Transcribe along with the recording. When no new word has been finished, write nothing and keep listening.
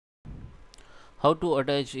How to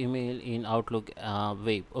attach email in Outlook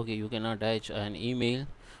web. Okay, you can attach an email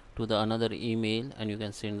to the another email and you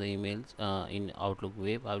can send the emails in Outlook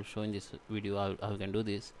web. I will show in this video how you can do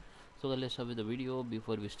this. So let's start with the video.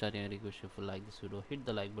 Before we start, I request you to like this video, hit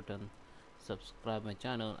the like button, subscribe my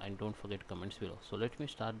channel, and don't forget comments below. So let me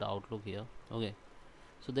start the Outlook here. Okay,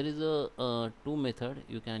 so there is a two method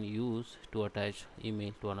you can use to attach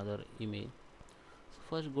email to another email. So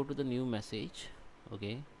first go to the new message.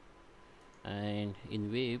 Okay, and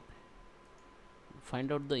in web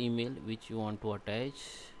find out the email which you want to attach.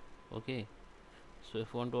 Okay, so if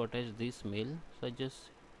you want to attach this mail, so I just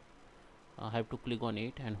have to click on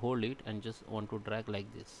it and hold it and just want to drag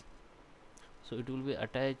like this, so it will be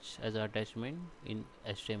attached as an attachment in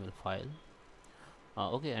HTML file.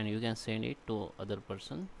 Okay, and you can send it to other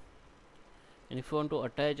person. And if you want to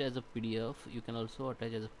attach as a PDF, you can also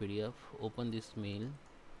attach as a PDF. Open this mail.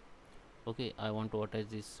 Okay, I want to attach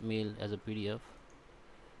this mail as a PDF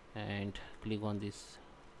and click on this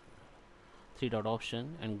three dot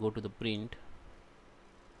option and go to the print,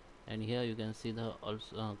 and here you can see the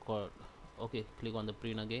also okay, click on the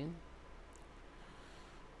print again.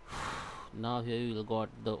 Now here you will got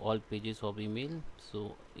the all pages of email.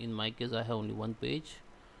 So in my case I have only one page,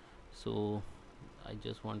 so I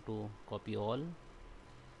just want to copy all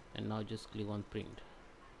and now just click on print.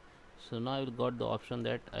 So now I will got the option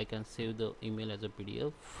that I can save the email as a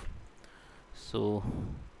PDF. So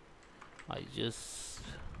I just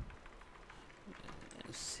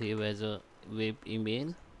save as a web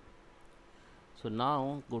email. So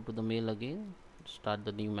now go to the mail again, start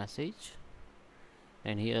the new message,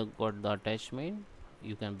 and here got the attachment.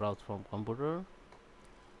 You can browse from computer,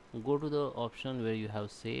 go to the option where you have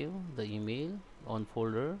saved the email on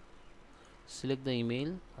folder, select the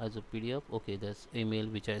email as a PDF. Okay, that's email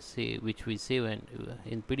which I save, which we save and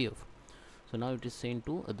in PDF. So now it is sent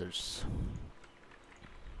to others.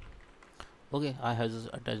 Okay, I have just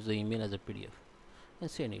attached the email as a PDF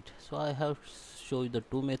and send it. So I have shown you the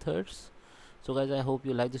two methods. So guys, I hope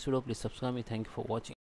you like this video. Please subscribe me. Thank you for watching.